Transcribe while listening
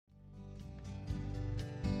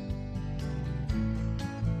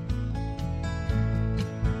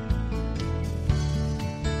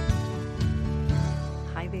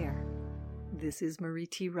this is Marie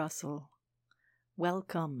T. Russell.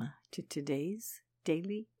 Welcome to today's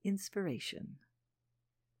Daily Inspiration.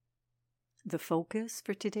 The focus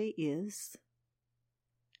for today is,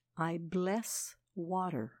 I bless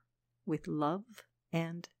water with love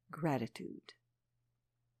and gratitude.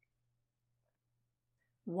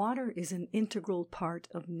 Water is an integral part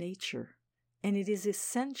of nature, and it is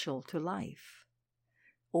essential to life.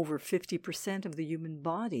 Over 50% of the human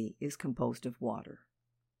body is composed of water.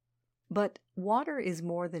 But water is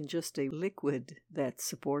more than just a liquid that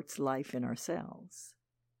supports life in our cells.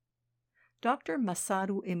 Dr.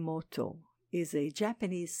 Masaru Emoto is a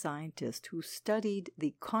Japanese scientist who studied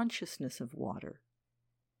the consciousness of water.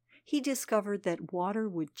 He discovered that water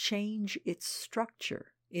would change its structure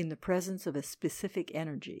in the presence of a specific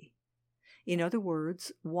energy. In other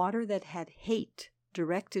words, water that had hate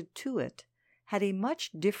directed to it had a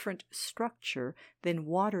much different structure than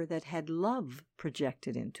water that had love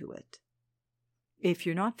projected into it. If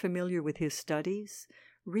you're not familiar with his studies,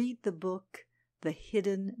 read the book The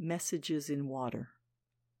Hidden Messages in Water.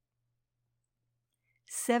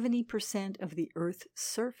 70% of the Earth's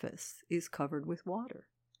surface is covered with water.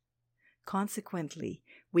 Consequently,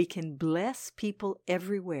 we can bless people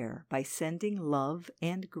everywhere by sending love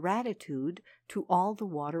and gratitude to all the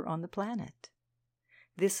water on the planet.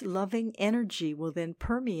 This loving energy will then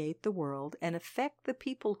permeate the world and affect the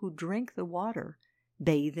people who drink the water,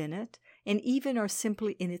 bathe in it, and even are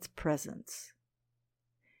simply in its presence.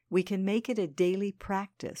 We can make it a daily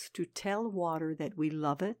practice to tell water that we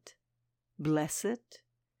love it, bless it,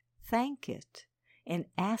 thank it, and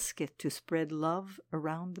ask it to spread love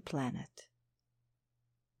around the planet.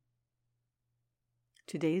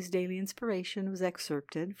 Today's daily inspiration was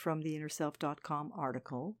excerpted from the InnerSelf.com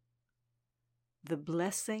article, The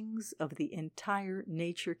Blessings of the Entire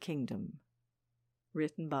Nature Kingdom,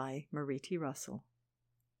 written by Marie T. Russell.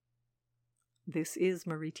 This is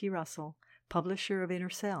Marie T. Russell, publisher of Inner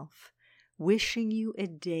Self, wishing you a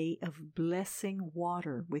day of blessing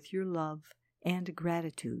water with your love and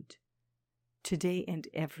gratitude, today and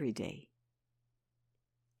every day.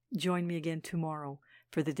 Join me again tomorrow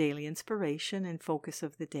for the daily inspiration and focus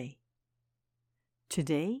of the day.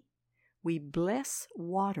 Today, we bless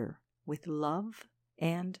water with love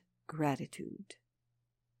and gratitude.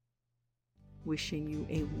 Wishing you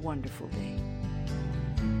a wonderful day.